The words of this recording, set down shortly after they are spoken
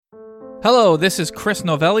Hello, this is Chris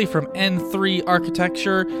Novelli from N3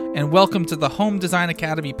 Architecture, and welcome to the Home Design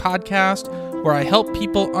Academy podcast, where I help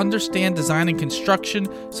people understand design and construction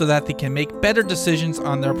so that they can make better decisions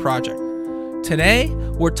on their project. Today,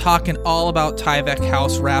 we're talking all about Tyvek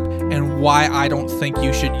house wrap and why I don't think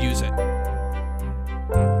you should use it.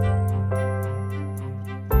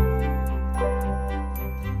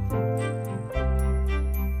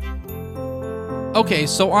 Okay,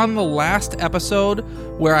 so on the last episode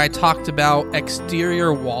where I talked about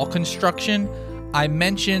exterior wall construction, I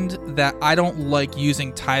mentioned that I don't like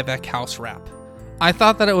using Tyvek house wrap. I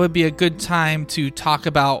thought that it would be a good time to talk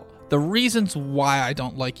about the reasons why I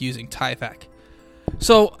don't like using Tyvek.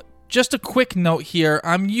 So, just a quick note here,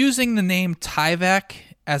 I'm using the name Tyvek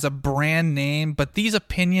as a brand name, but these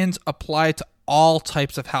opinions apply to all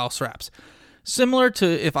types of house wraps. Similar to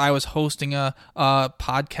if I was hosting a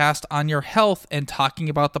podcast on your health and talking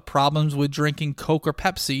about the problems with drinking Coke or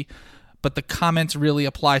Pepsi, but the comments really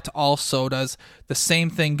apply to all sodas, the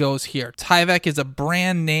same thing goes here. Tyvek is a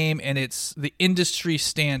brand name and it's the industry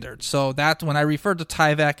standard. So that when I refer to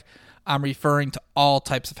Tyvek, I'm referring to all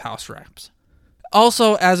types of house wraps.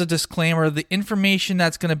 Also, as a disclaimer, the information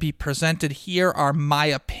that's going to be presented here are my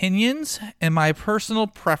opinions and my personal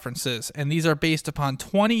preferences, and these are based upon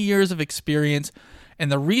 20 years of experience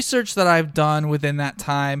and the research that I've done within that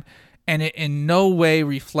time, and it in no way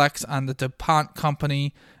reflects on the DuPont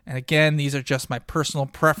company. And again, these are just my personal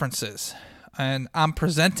preferences. And I'm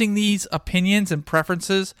presenting these opinions and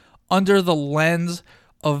preferences under the lens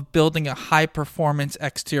of building a high-performance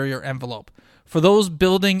exterior envelope. For those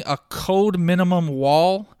building a code minimum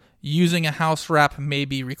wall, using a house wrap may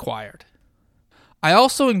be required. I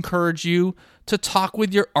also encourage you to talk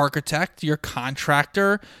with your architect, your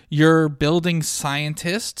contractor, your building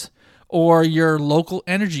scientist, or your local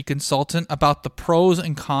energy consultant about the pros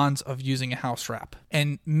and cons of using a house wrap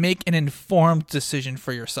and make an informed decision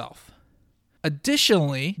for yourself.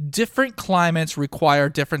 Additionally, different climates require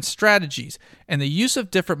different strategies and the use of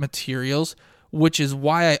different materials, which is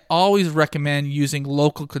why I always recommend using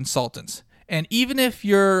local consultants. And even if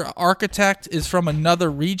your architect is from another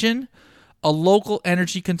region, a local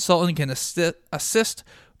energy consultant can assist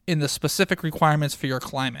in the specific requirements for your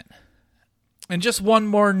climate. And just one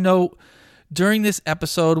more note, during this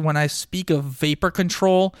episode, when I speak of vapor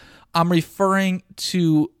control, I'm referring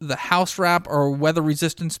to the house wrap or weather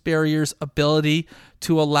resistance barrier's ability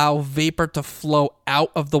to allow vapor to flow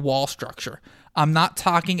out of the wall structure. I'm not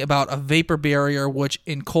talking about a vapor barrier which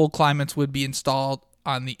in cold climates would be installed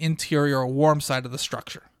on the interior or warm side of the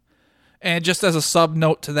structure. And just as a sub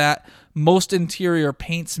note to that, most interior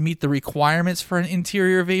paints meet the requirements for an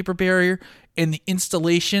interior vapor barrier, and the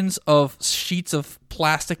installations of sheets of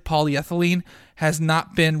plastic polyethylene has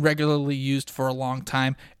not been regularly used for a long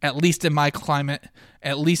time, at least in my climate,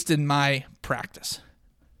 at least in my practice.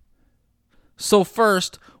 So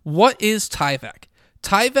first, what is Tyvek?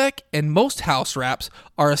 Tyvek and most house wraps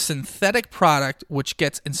are a synthetic product which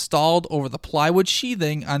gets installed over the plywood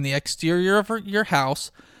sheathing on the exterior of your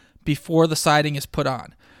house before the siding is put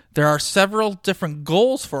on. There are several different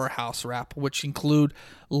goals for a house wrap, which include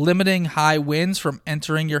limiting high winds from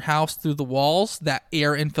entering your house through the walls, that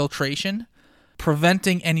air infiltration,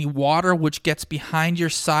 preventing any water which gets behind your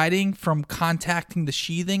siding from contacting the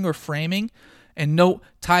sheathing or framing. And note,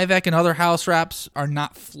 Tyvek and other house wraps are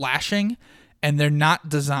not flashing, and they're not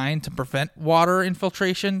designed to prevent water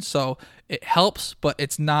infiltration, so it helps, but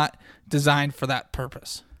it's not designed for that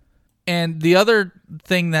purpose. And the other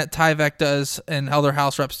thing that Tyvek does and other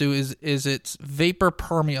house wraps do is it's vapor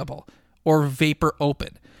permeable or vapor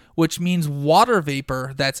open, which means water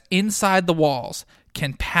vapor that's inside the walls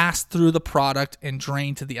can pass through the product and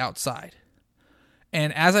drain to the outside.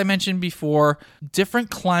 And as I mentioned before,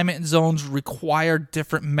 different climate zones require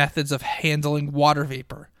different methods of handling water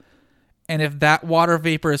vapor. And if that water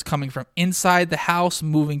vapor is coming from inside the house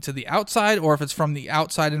moving to the outside, or if it's from the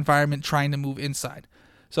outside environment trying to move inside.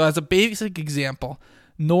 So as a basic example,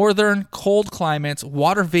 northern cold climates,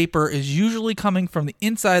 water vapor is usually coming from the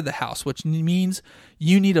inside of the house, which means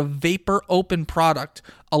you need a vapor open product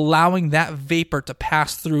allowing that vapor to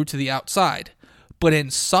pass through to the outside. But in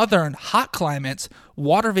southern hot climates,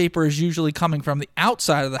 water vapor is usually coming from the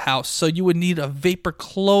outside of the house, so you would need a vapor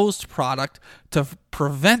closed product to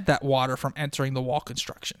prevent that water from entering the wall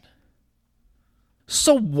construction.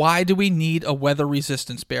 So why do we need a weather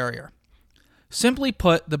resistance barrier? Simply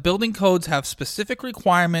put, the building codes have specific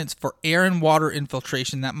requirements for air and water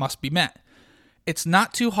infiltration that must be met. It's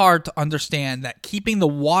not too hard to understand that keeping the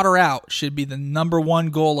water out should be the number one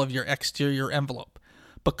goal of your exterior envelope.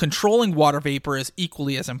 But controlling water vapor is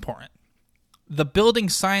equally as important. The Building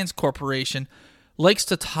Science Corporation likes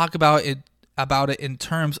to talk about it in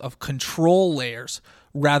terms of control layers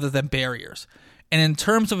rather than barriers. And in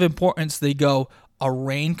terms of importance, they go a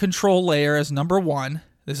rain control layer as number one.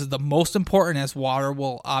 This is the most important, as water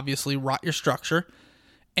will obviously rot your structure.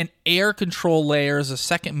 An air control layer is the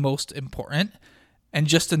second most important. And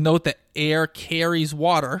just to note that air carries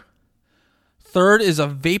water. Third is a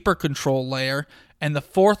vapor control layer. And the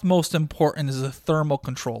fourth most important is a thermal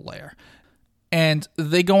control layer. And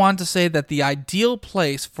they go on to say that the ideal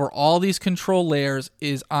place for all these control layers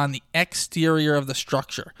is on the exterior of the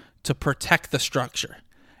structure to protect the structure.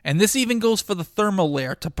 And this even goes for the thermal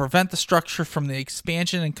layer to prevent the structure from the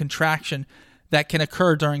expansion and contraction that can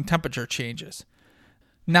occur during temperature changes.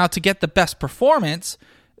 Now, to get the best performance,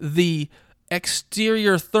 the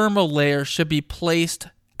exterior thermal layer should be placed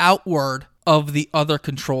outward of the other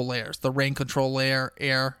control layers, the rain control layer,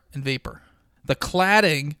 air, and vapor. The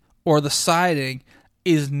cladding or the siding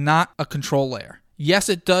is not a control layer. Yes,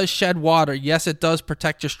 it does shed water. Yes, it does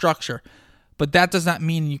protect your structure. But that does not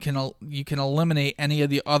mean you can eliminate any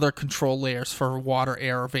of the other control layers for water,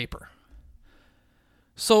 air, or vapor.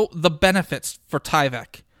 So the benefits for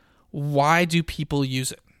Tyvek. Why do people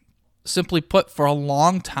use it? Simply put, for a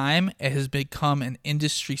long time, it has become an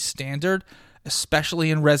industry standard,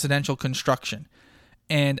 especially in residential construction.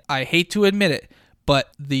 And I hate to admit it,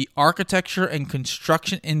 but the architecture and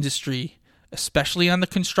construction industry, especially on the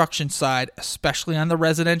construction side, especially on the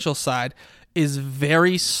residential side, is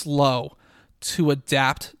very slow to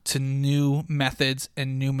adapt to new methods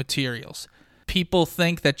and new materials. People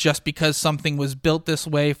think that just because something was built this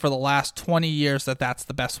way for the last 20 years that that's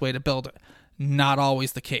the best way to build it. Not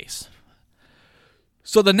always the case.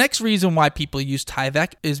 So the next reason why people use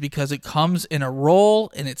Tyvek is because it comes in a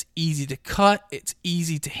roll and it's easy to cut, it's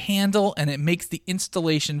easy to handle, and it makes the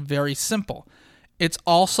installation very simple. It's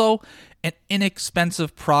also an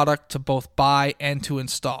inexpensive product to both buy and to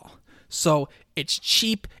install. So it's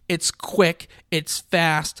cheap, it's quick, it's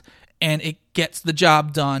fast, and it gets the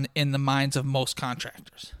job done in the minds of most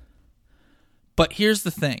contractors. But here's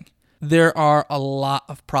the thing. There are a lot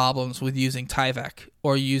of problems with using Tyvek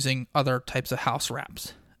or using other types of house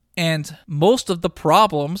wraps. And most of the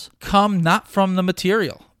problems come not from the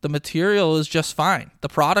material. The material is just fine. The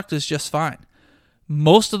product is just fine.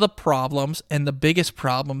 Most of the problems and the biggest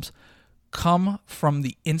problems come from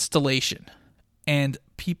the installation and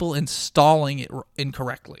people installing it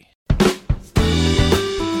incorrectly.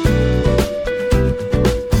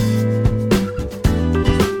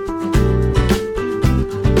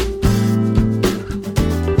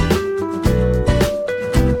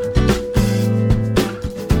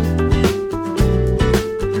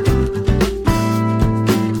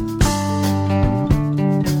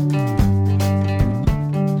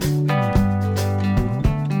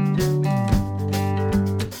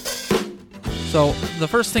 So the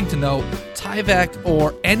first thing to note, Tyvek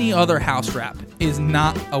or any other house wrap is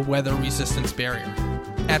not a weather resistance barrier.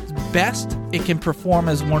 At best, it can perform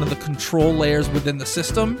as one of the control layers within the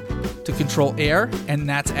system to control air, and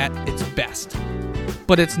that's at its best.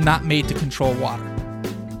 But it's not made to control water.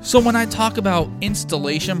 So when I talk about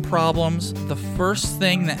installation problems, the first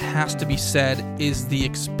thing that has to be said is the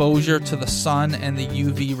exposure to the sun and the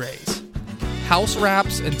UV rays. House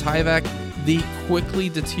wraps and Tyvek, they quickly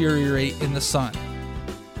deteriorate in the sun.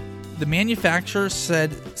 The manufacturer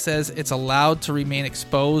says it's allowed to remain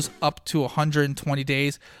exposed up to 120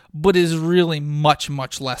 days, but is really much,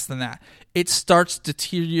 much less than that. It starts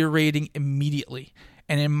deteriorating immediately.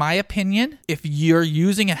 And in my opinion, if you're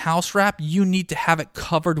using a house wrap, you need to have it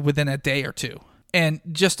covered within a day or two. And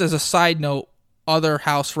just as a side note, other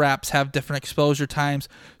house wraps have different exposure times,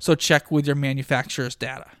 so check with your manufacturer's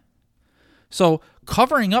data. So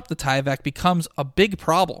covering up the Tyvek becomes a big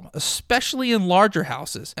problem, especially in larger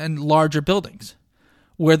houses and larger buildings,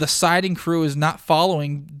 where the siding crew is not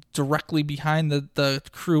following directly behind the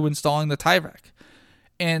crew installing the Tyvek.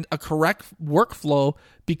 And a correct workflow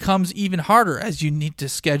becomes even harder as you need to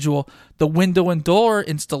schedule the window and door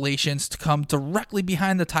installations to come directly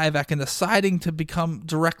behind the Tyvek and the siding to become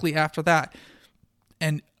directly after that.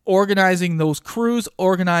 And organizing those crews,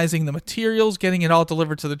 organizing the materials, getting it all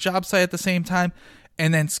delivered to the job site at the same time,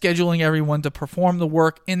 and then scheduling everyone to perform the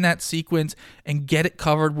work in that sequence and get it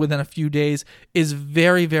covered within a few days is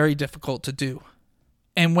very, very difficult to do.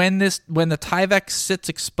 And when the Tyvek sits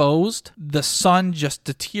exposed, the sun just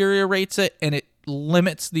deteriorates it and it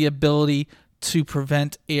limits the ability to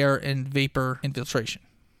prevent air and vapor infiltration.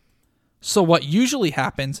 So what usually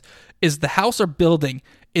happens is the house or building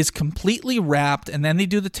is completely wrapped, and then they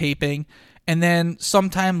do the taping, and then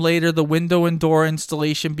sometime later the window and door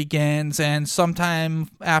installation begins, and sometime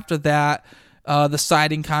after that The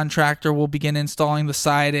siding contractor will begin installing the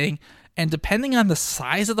siding. And depending on the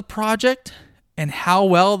size of the project and how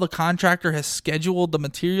well the contractor has scheduled the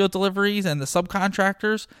material deliveries and the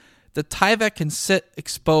subcontractors, the Tyvek can sit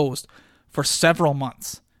exposed for several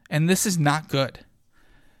months. And this is not good.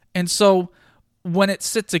 And so when it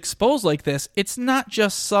sits exposed like this, it's not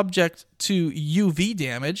just subject to UV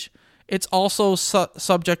damage. It's also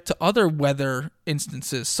subject to other weather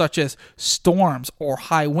instances, such as storms or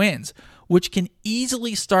high winds, which can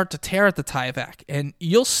easily start to tear at the Tyvek. And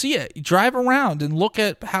you'll see it. You drive around and look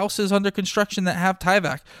at houses under construction that have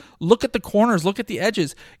Tyvek. Look at the corners, look at the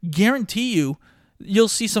edges. Guarantee you'll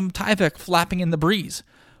see some Tyvek flapping in the breeze,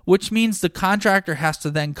 which means the contractor has to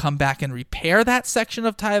then come back and repair that section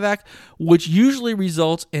of Tyvek, which usually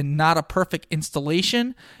results in not a perfect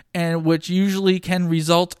installation and which usually can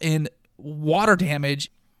result in water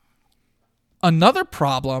damage. Another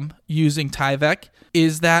problem using Tyvek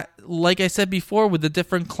is that, like I said before, with the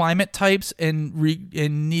different climate types and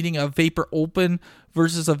needing a vapor open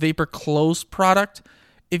versus a vapor closed product,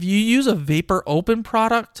 if you use a vapor open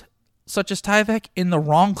product such as Tyvek in the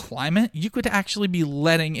wrong climate, you could actually be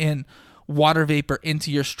letting in water vapor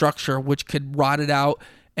into your structure, which could rot it out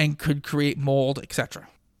and could create mold, etc.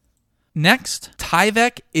 Next,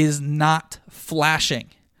 Tyvek is not flashing.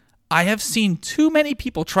 I have seen too many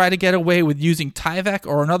people try to get away with using Tyvek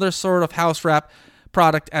or another sort of house wrap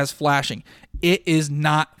product as flashing. It is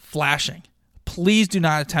not flashing. Please do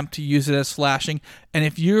not attempt to use it as flashing. And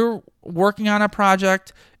if you're working on a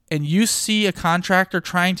project and you see a contractor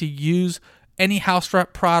trying to use any house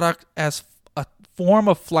wrap product as a form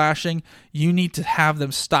of flashing, you need to have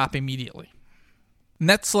them stop immediately.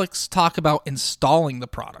 Next, let's talk about installing the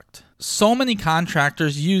product. So many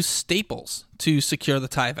contractors use staples to secure the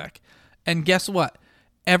Tyvek. And guess what?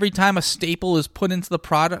 Every time a staple is put into the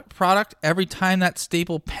product, every time that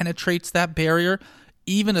staple penetrates that barrier,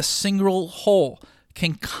 even a single hole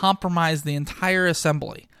can compromise the entire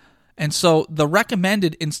assembly. And so the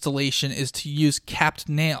recommended installation is to use capped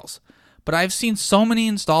nails. But I've seen so many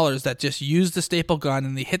installers that just use the staple gun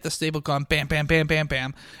and they hit the staple gun, bam, bam, bam, bam,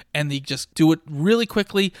 bam, and they just do it really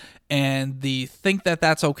quickly and they think that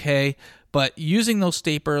that's okay. But using those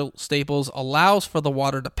staples allows for the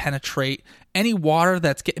water to penetrate. Any water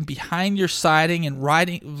that's getting behind your siding and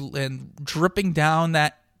riding and dripping down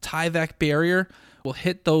that Tyvek barrier will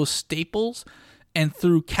hit those staples and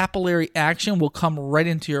through capillary action will come right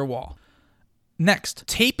into your wall. Next,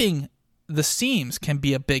 taping the seams can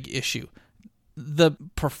be a big issue. The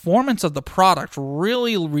performance of the product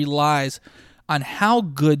really relies on how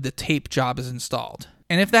good the tape job is installed.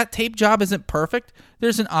 And if that tape job isn't perfect,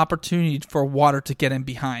 there's an opportunity for water to get in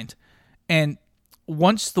behind. And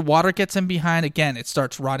once the water gets in behind, again, it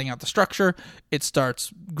starts rotting out the structure, it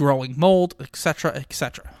starts growing mold, etc.,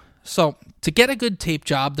 etc. So to get a good tape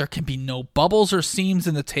job, there can be no bubbles or seams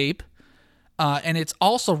in the tape. And it's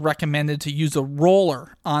also recommended to use a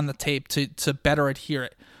roller on the tape to better adhere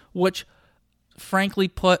it, which, frankly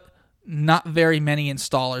put, not very many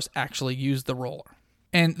installers actually use the roller.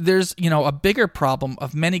 And there's, a bigger problem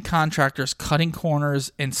of many contractors cutting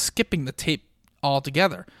corners and skipping the tape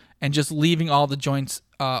altogether and just leaving all the joints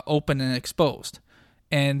open and exposed.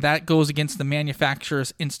 And that goes against the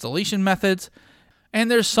manufacturer's installation methods.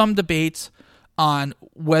 And there's some debates on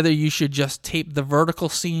whether you should just tape the vertical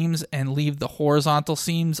seams and leave the horizontal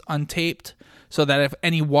seams untaped so that if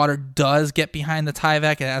any water does get behind the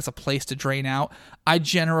Tyvek, it has a place to drain out. I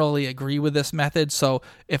generally agree with this method. So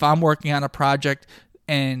if I'm working on a project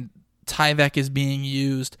and Tyvek is being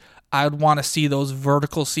used, I would want to see those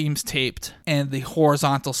vertical seams taped and the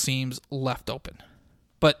horizontal seams left open.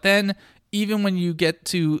 But then even when you get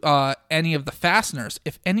to any of the fasteners,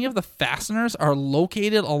 if any of the fasteners are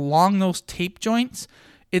located along those tape joints,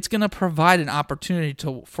 it's going to provide an opportunity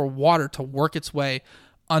for water to work its way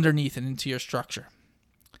underneath and into your structure.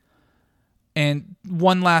 And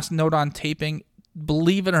one last note on taping,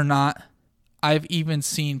 believe it or not, I've even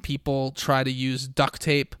seen people try to use duct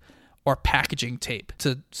tape or packaging tape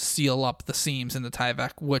to seal up the seams in the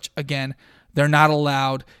Tyvek, which, again, they're not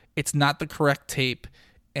allowed. It's not the correct tape,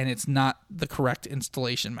 and it's not the correct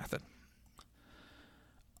installation method.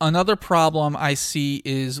 Another problem I see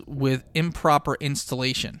is with improper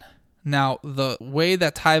installation. Now, the way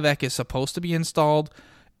that Tyvek is supposed to be installed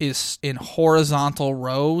is in horizontal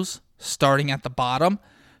rows starting at the bottom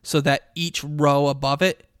so that each row above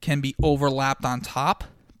it can be overlapped on top.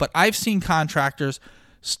 But I've seen contractors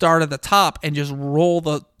start at the top and just roll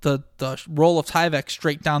the roll of Tyvek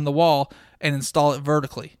straight down the wall and install it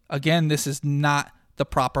vertically. Again, this is not the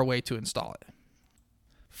proper way to install it.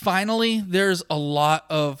 Finally, there's a lot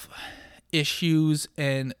of issues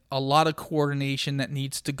and a lot of coordination that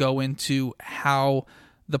needs to go into how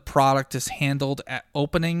the product is handled at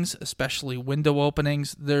openings, especially window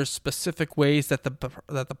openings. There's specific ways that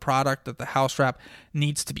the house wrap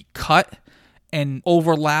needs to be cut and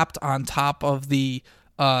overlapped on top of the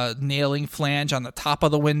nailing flange on the top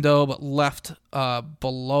of the window, but left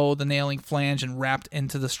below the nailing flange and wrapped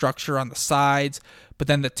into the structure on the sides. But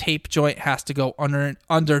then the tape joint has to go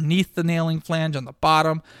underneath the nailing flange on the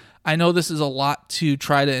bottom. I know this is a lot to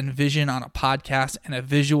try to envision on a podcast, and a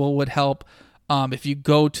visual would help. If you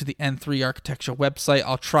go to the N3 Architecture website,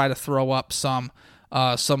 I'll try to throw up some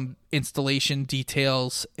installation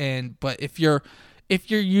details. But if you're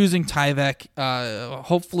using Tyvek,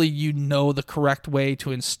 hopefully you know the correct way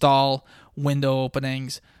to install window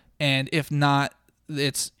openings, and if not,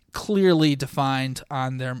 it's clearly defined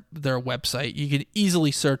on their website. You can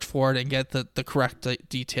easily search for it and get the correct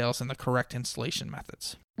details and the correct installation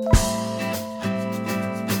methods.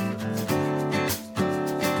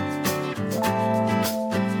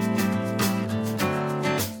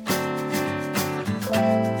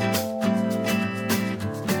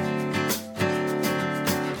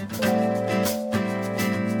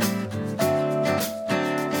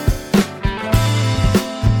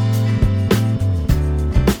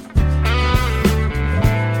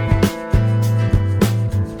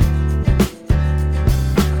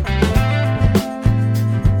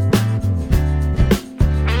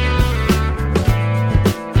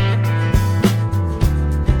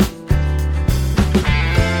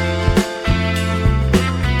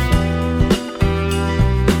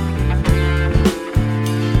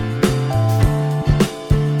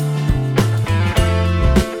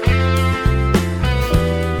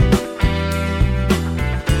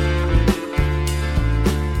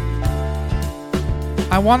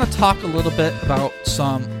 I want to talk a little bit about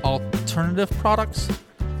some alternative products.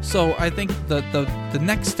 So I think the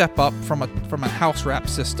next step up from a house wrap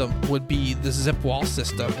system would be the zip wall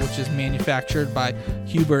system, which is manufactured by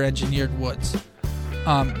Huber Engineered Woods.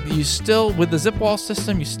 With the zip wall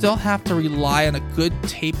system, you still have to rely on a good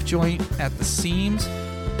tape joint at the seams,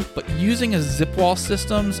 but using a zip wall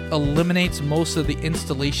system eliminates most of the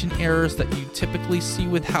installation errors that you typically see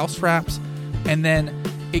with house wraps, and then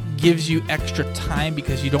it gives you extra time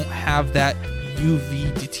because you don't have that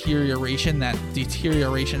UV deterioration, that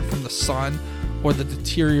deterioration from the sun or the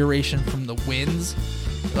deterioration from the winds.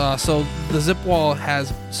 So the zip wall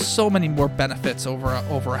has so many more benefits over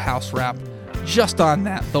a house wrap just on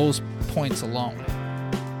those points alone.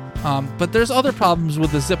 But there's other problems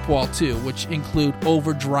with the zip wall too, which include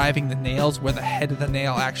overdriving the nails where the head of the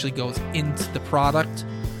nail actually goes into the product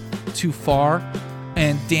too far,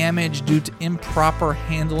 and damage due to improper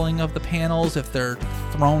handling of the panels. If they're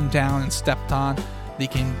thrown down and stepped on, they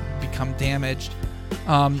can become damaged.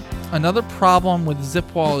 Another problem with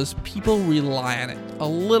zip wall is people rely on it a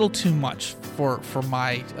little too much for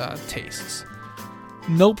my tastes.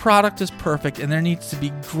 No product is perfect, and there needs to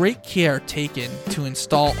be great care taken to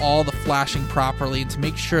install all the flashing properly and to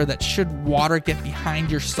make sure that should water get behind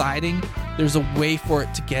your siding, there's a way for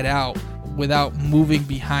it to get out without moving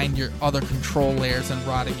behind your other control layers and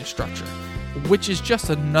rotting your structure, which is just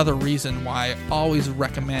another reason why I always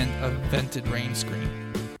recommend a vented rain screen.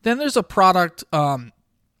 Then there's a product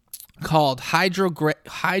called Hydro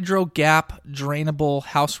Gap Drainable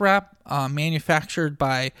House Wrap, manufactured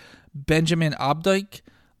by Benjamin Obdyke.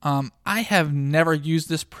 I have never used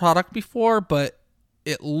this product before, but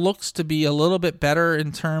it looks to be a little bit better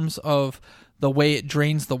in terms of the way it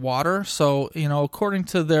drains the water. So, according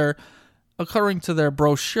to their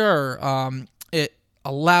brochure, it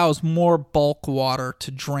allows more bulk water to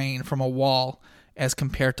drain from a wall as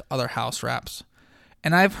compared to other house wraps.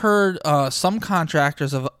 And I've heard some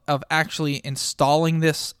contractors of actually installing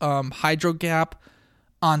this Hydro Gap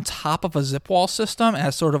on top of a zip wall system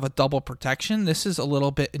as sort of a double protection. This is a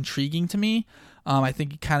little bit intriguing to me. I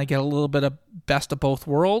think you kind of get a little bit of best of both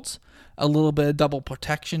worlds. A little bit of double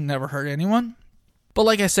protection never hurt anyone. But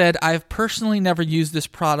like I said, I've personally never used this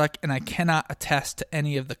product, and I cannot attest to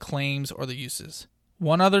any of the claims or the uses.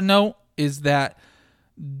 One other note is that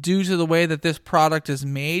due to the way that this product is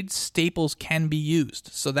made, staples can be used.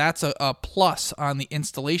 So that's a plus on the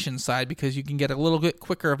installation side because you can get a little bit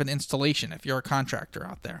quicker of an installation if you're a contractor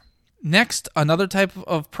out there. Next, another type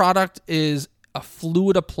of product is a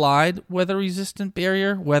fluid-applied weather-resistant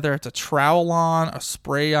barrier, whether it's a trowel-on, a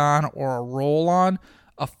spray-on, or a roll-on.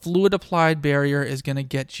 A fluid-applied barrier is going to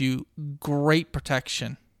get you great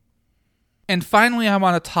protection. And finally, I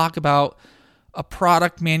want to talk about a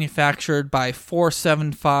product manufactured by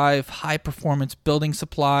 475 High Performance Building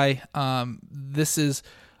Supply. This is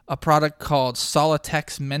a product called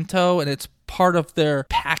Solitex Mento, and it's part of their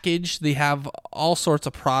package. They have all sorts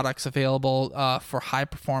of products available for high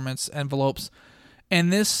performance envelopes.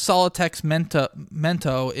 And this Solitex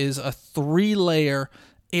Mento is a 3-layer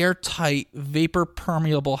airtight vapor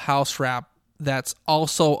permeable house wrap that's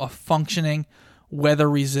also a functioning weather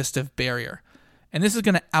resistive barrier. And this is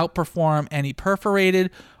going to outperform any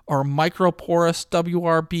perforated or microporous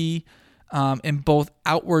WRB in both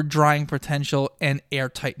outward drying potential and air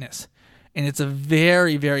tightness. And it's a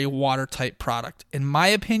very, very watertight product. In my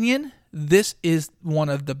opinion, this is one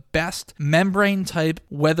of the best membrane-type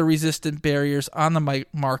weather-resistant barriers on the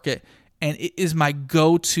market, and it is my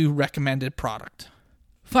go-to recommended product.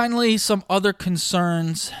 Finally, some other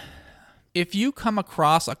concerns. If you come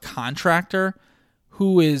across a contractor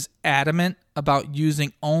who is adamant about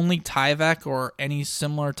using only Tyvek or any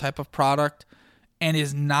similar type of product and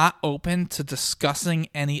is not open to discussing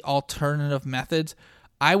any alternative methods,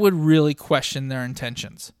 I would really question their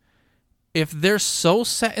intentions. If they're so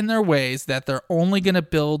set in their ways that they're only going to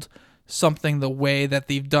build something the way that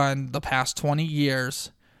they've done the past 20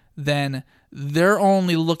 years, then they're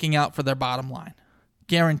only looking out for their bottom line.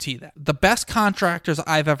 Guarantee that. The best contractors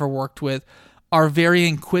I've ever worked with are very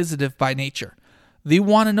inquisitive by nature. They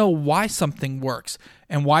want to know why something works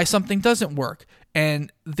and why something doesn't work,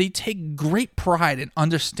 and they take great pride in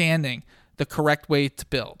understanding the correct way to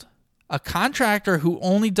build. A contractor who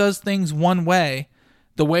only does things one way,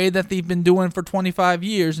 the way that they've been doing for 25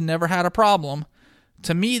 years and never had a problem,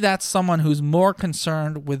 to me, that's someone who's more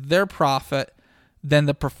concerned with their profit than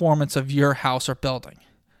the performance of your house or building.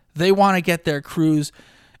 They want to get their crews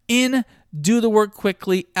in, do the work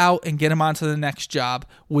quickly, out, and get them on to the next job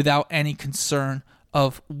without any concern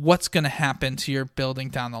of what's going to happen to your building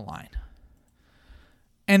down the line.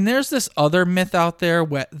 And there's this other myth out there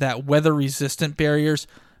that weather-resistant barriers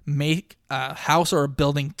make a house or a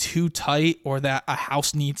building too tight or that a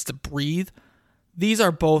house needs to breathe. These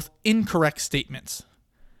are both incorrect statements.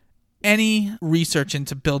 Any research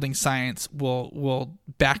into building science will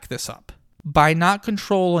back this up. By not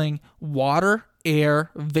controlling water, air,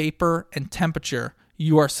 vapor, and temperature,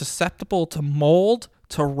 you are susceptible to mold,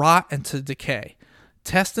 to rot, and to decay.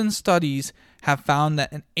 Tests and studies have found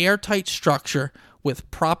that an airtight structure with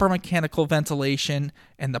proper mechanical ventilation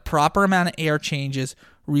and the proper amount of air changes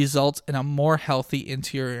results in a more healthy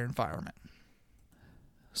interior environment.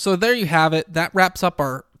 So there you have it. That wraps up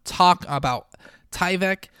our talk about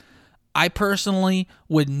Tyvek. I personally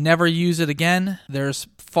would never use it again. There's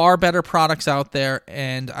far better products out there,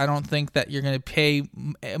 and I don't think that you're going to pay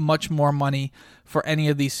much more money for any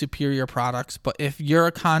of these superior products. But if you're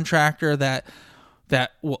a contractor that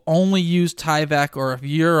will only use Tyvek, or if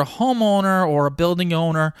you're a homeowner or a building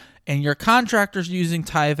owner and your contractor's using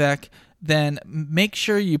Tyvek, then make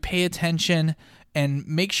sure you pay attention and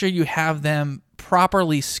make sure you have them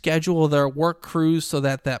properly schedule their work crews so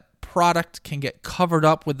that that product can get covered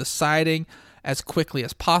up with the siding as quickly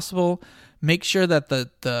as possible. Make sure that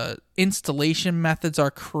the installation methods are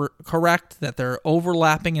correct, that they're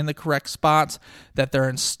overlapping in the correct spots, that they're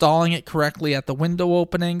installing it correctly at the window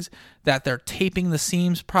openings, that they're taping the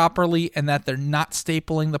seams properly, and that they're not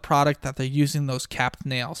stapling the product, that they're using those capped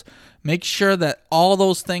nails. Make sure that all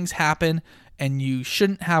those things happen and you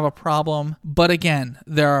shouldn't have a problem. But again,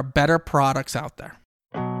 there are better products out there.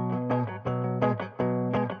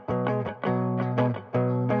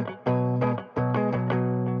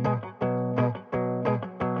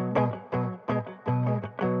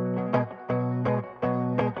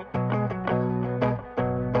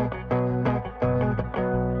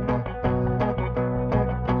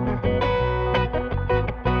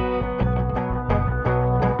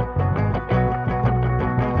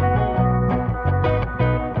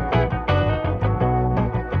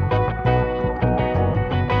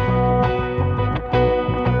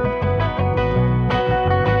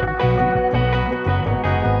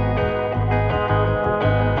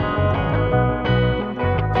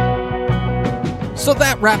 So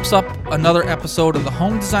that wraps up another episode of the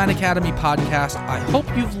Home Design Academy podcast. I hope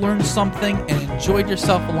you've learned something and enjoyed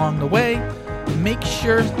yourself along the way. Make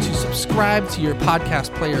sure to subscribe to your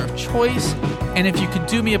podcast player of choice. And if you could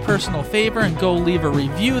do me a personal favor and go leave a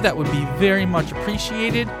review, that would be very much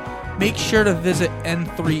appreciated. Make sure to visit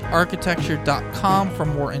n3architecture.com for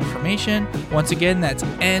more information. Once again, that's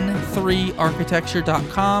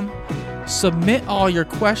n3architecture.com. Submit all your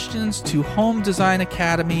questions to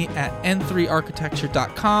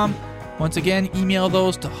homedesignacademy@n3architecture.com. Once again, email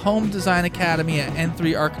those to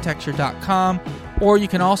homedesignacademy@n3architecture.com. Or you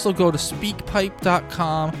can also go to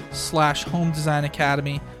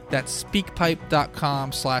speakpipe.com/homedesignacademy. That's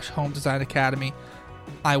speakpipe.com/homedesignacademy.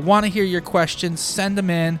 I want to hear your questions. Send them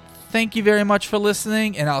in. Thank you very much for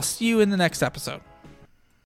listening, and I'll see you in the next episode.